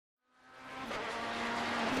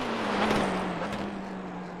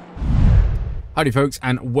Howdy folks,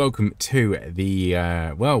 and welcome to the,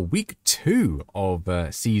 week 2 of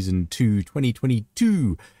Season 2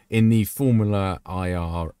 2022 in the Formula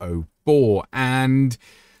IR04, and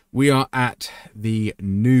we are at the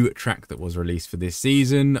new track that was released for this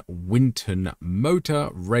season, Winton Motor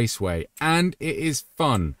Raceway, and it is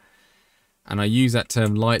fun. And I use that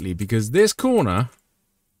term lightly because this corner,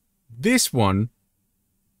 this one,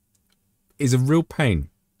 is a real pain.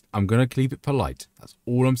 I'm going to keep it polite. That's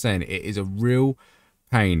all I'm saying. It is a real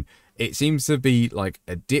pain. It seems to be like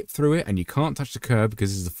a dip through it and you can't touch the curb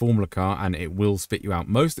because it's a Formula car and it will spit you out.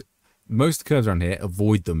 Most curves around here,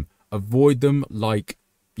 avoid them. Avoid them like,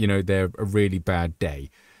 you know, they're a really bad day.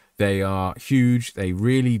 They are huge. They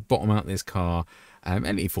really bottom out this car.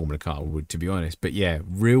 Any Formula car would, to be honest. But yeah,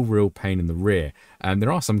 real pain in the rear.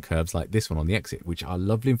 There are some curves like this one on the exit, which are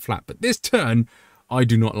lovely and flat. But this turn, I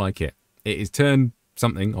do not like it. It is turn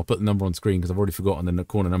something. I'll put the number on screen because I've already forgotten the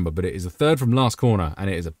corner number, but it is the third from last corner and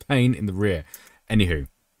it is a pain in the rear. Anywho,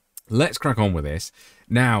 let's crack on with this.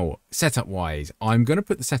 Now, setup wise, I'm going to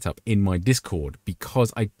put the setup in my Discord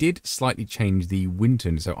because I did slightly change the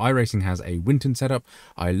Winton. So iRacing has a Winton setup.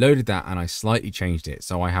 I loaded that and I slightly changed it.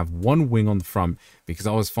 So I have one wing on the front because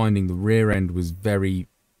I was finding the rear end was very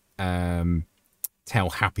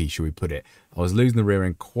tail happy, should we put it. I was losing the rear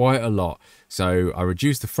end quite a lot, so I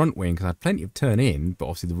reduced the front wing because I had plenty of turn in, but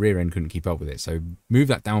obviously the rear end couldn't keep up with it, so moved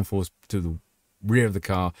that downforce to the rear of the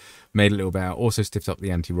car, made it a little better, also stiffed up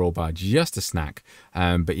the anti-roll bar just a snack.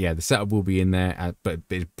 But yeah, the setup will be in there, but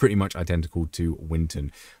it's pretty much identical to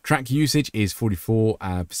Winton. Track usage is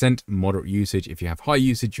 44%, moderate usage. If you have high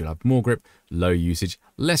usage, you'll have more grip, low usage,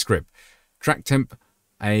 less grip. Track temp,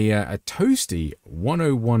 a toasty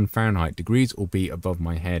 101 Fahrenheit degrees will be above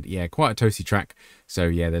my head. Yeah, quite a toasty track. So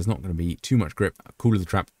yeah, there's not going to be too much grip. Cooler the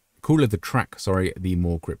track, sorry, the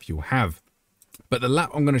more grip you'll have. But the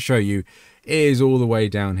lap I'm going to show you is all the way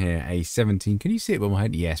down here. A 17. Can you see it above my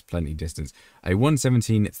head? Yes, plenty distance. A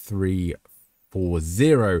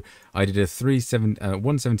 117.340. I did a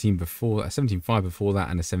 117 before, a 17.5 before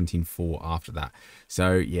that, and a 17.4 after that.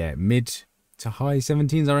 So yeah, mid to high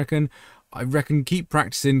 17s, I reckon keep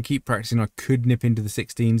practicing. I could nip into the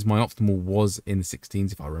 16s. My optimal was in the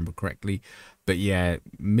 16s, if I remember correctly. But yeah,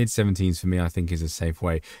 mid 17s for me, I think, is a safe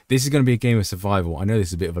way. This is going to be a game of survival. I know this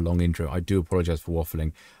is a bit of a long intro. I do apologize for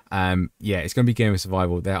waffling. Yeah, it's going to be a game of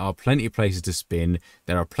survival. There are plenty of places to spin.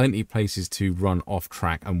 There are plenty of places to run off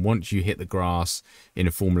track. And once you hit the grass in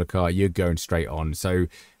a Formula car, you're going straight on. So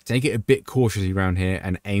take it a bit cautiously around here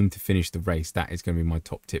and aim to finish the race. That is going to be my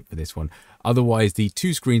top tip for this one. Otherwise, the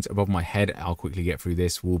two screens above my head, I'll quickly get through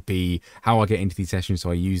this, will be how I get into these sessions. So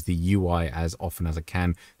I use the UI as often as I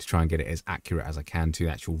can to try and get it as accurate as I can to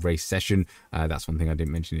the actual race session. That's one thing I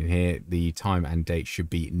didn't mention in here. The time and date should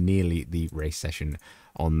be nearly the race session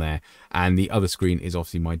on there. And the other screen is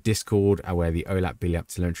obviously my Discord, where the OLAP, BLAP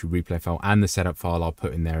telemetry replay file and the setup file I'll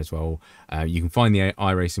put in there as well. You can find the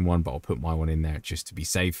iRacing one, but I'll put my one in there just to be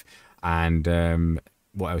safe. And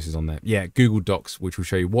what else is on there? Yeah, Google Docs, which will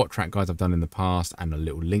show you what track guides I've done in the past, and a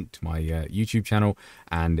little link to my YouTube channel,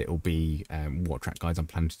 and it will be what track guides I'm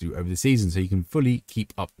planning to do over the season, so you can fully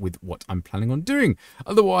keep up with what I'm planning on doing.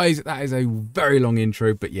 Otherwise, that is a very long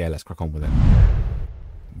intro, but yeah, let's crack on with it.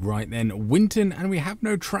 Right then, Winton, and we have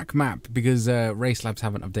no track map because Race Labs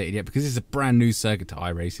haven't updated yet because it's a brand new circuit to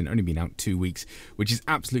iRacing, only been out 2 weeks, which is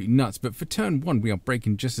absolutely nuts. But for turn 1, we are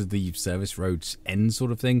braking just as the service roads end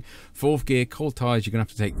sort of thing. 4th gear, cold tyres, you're going to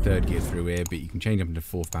have to take 3rd gear through here, but you can change up into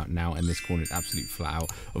 4th about now, and this corner is absolutely flat out.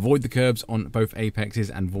 Avoid the curbs on both apexes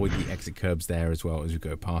and avoid the exit curbs there as well as we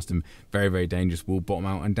go past them. Very dangerous, will bottom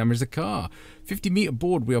out and damage the car. 50-meter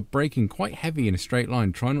board, we are braking quite heavy in a straight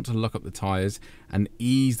line. Try not to lock up the tyres and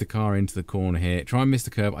ease the car into the corner here. Try and miss the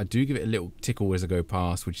curb. I do give it a little tickle as I go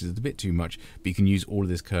past, which is a bit too much, but you can use all of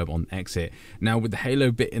this curb on exit. Now with the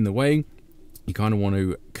halo bit in the way, you kind of want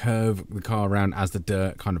to curve the car around as the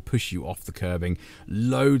dirt kind of push you off the curbing.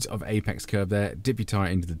 Loads of apex curb there. Dip your tyre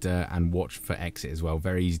into the dirt and watch for exit as well.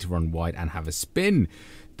 Very easy to run wide and have a spin.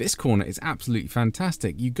 This corner is absolutely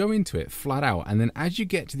fantastic. You go into it flat out, and then as you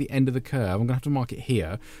get to the end of the curve, I'm going to have to mark it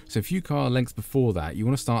here. So a few car lengths before that, you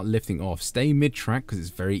want to start lifting off. Stay mid-track because it's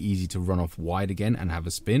very easy to run off wide again and have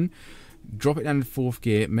a spin. Drop it down to 4th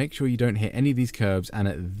gear, make sure you don't hit any of these curbs, and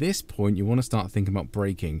at this point you want to start thinking about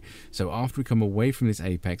braking. So after we come away from this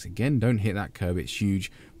apex, again, don't hit that curb, it's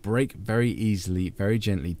huge. Brake very easily, very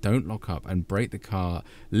gently, don't lock up, and brake the car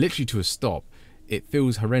literally to a stop. It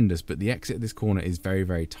feels horrendous, but the exit of this corner is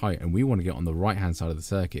very tight, and we want to get on the right hand side of the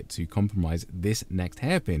circuit to compromise this next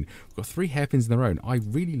hairpin. We've got 3 hairpins in a row. I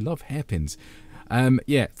really love hairpins.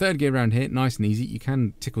 Yeah, 3rd gear around here, nice and easy. You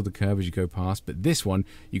can tickle the curb as you go past, but this one,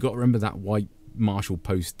 you got to remember that white Marshall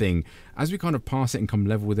post thing. As we kind of pass it and come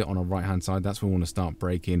level with it on our right hand side, that's when we want to start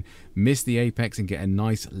braking, miss the apex and get a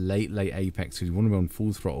nice late apex, because we want to be on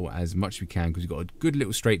full throttle as much as we can, because we've got a good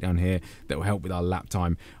little straight down here that will help with our lap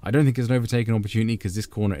time. I don't think it's an overtaking opportunity, because this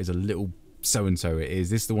corner is a little so-and-so. It is.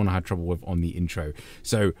 This is the one I had trouble with on the intro.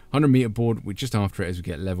 So 100 meter board, we're just after it. As we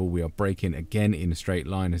get level, we are braking again in a straight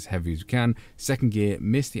line as heavy as we can. Second gear,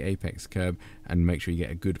 miss the apex curb, and make sure you get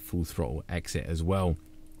a good full throttle exit as well.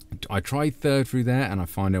 I tried third through there, and I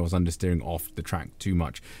find I was understeering off the track too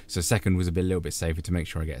much. So second was a little bit safer to make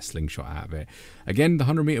sure I get a slingshot out of it. Again, the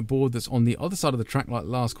 100 meter board that's on the other side of the track like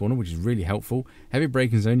last corner, which is really helpful. Heavy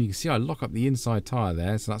braking zone, you can see I lock up the inside tyre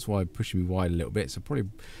there, so that's why it's pushing me wide a little bit. So probably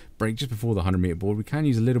brake just before the 100 meter board. We can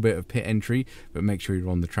use a little bit of pit entry, but make sure you're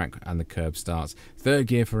on the track and the curb starts. Third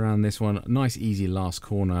gear for around this one, nice easy last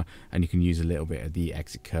corner, and you can use a little bit of the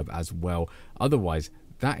exit curb as well. Otherwise,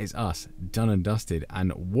 that is us done and dusted.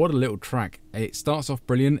 And what a little track. It starts off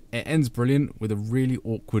brilliant, it ends brilliant with a really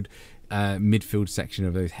awkward midfield section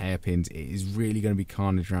of those hairpins. It is really going to be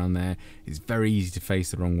carnage around there. It's very easy to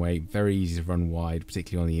face the wrong way, very easy to run wide,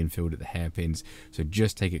 particularly on the infield at the hairpins. So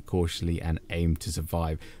just take it cautiously and aim to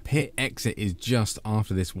survive. Pit exit is just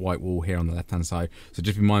after this white wall here on the left hand side, so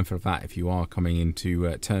just be mindful of that if you are coming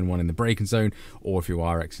into turn 1 in the braking zone, or if you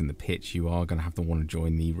are exiting the pitch, you are going to have to want to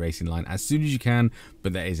join the racing line as soon as you can,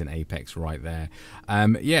 but there is an apex right there.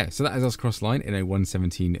 Yeah, so that is us cross line in a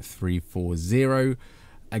 1:17.340.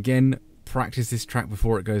 Again, practice this track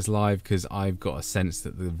before it goes live, because I've got a sense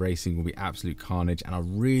that the racing will be absolute carnage, and I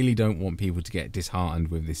really don't want people to get disheartened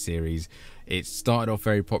with this series. It started off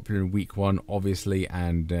very popular in week 1, obviously,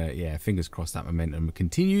 and yeah, fingers crossed that momentum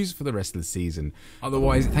continues for the rest of the season.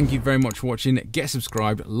 Otherwise, thank you very much for watching. Get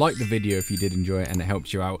subscribed, like the video if you did enjoy it and it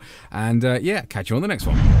helps you out, and yeah, catch you on the next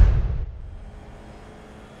one.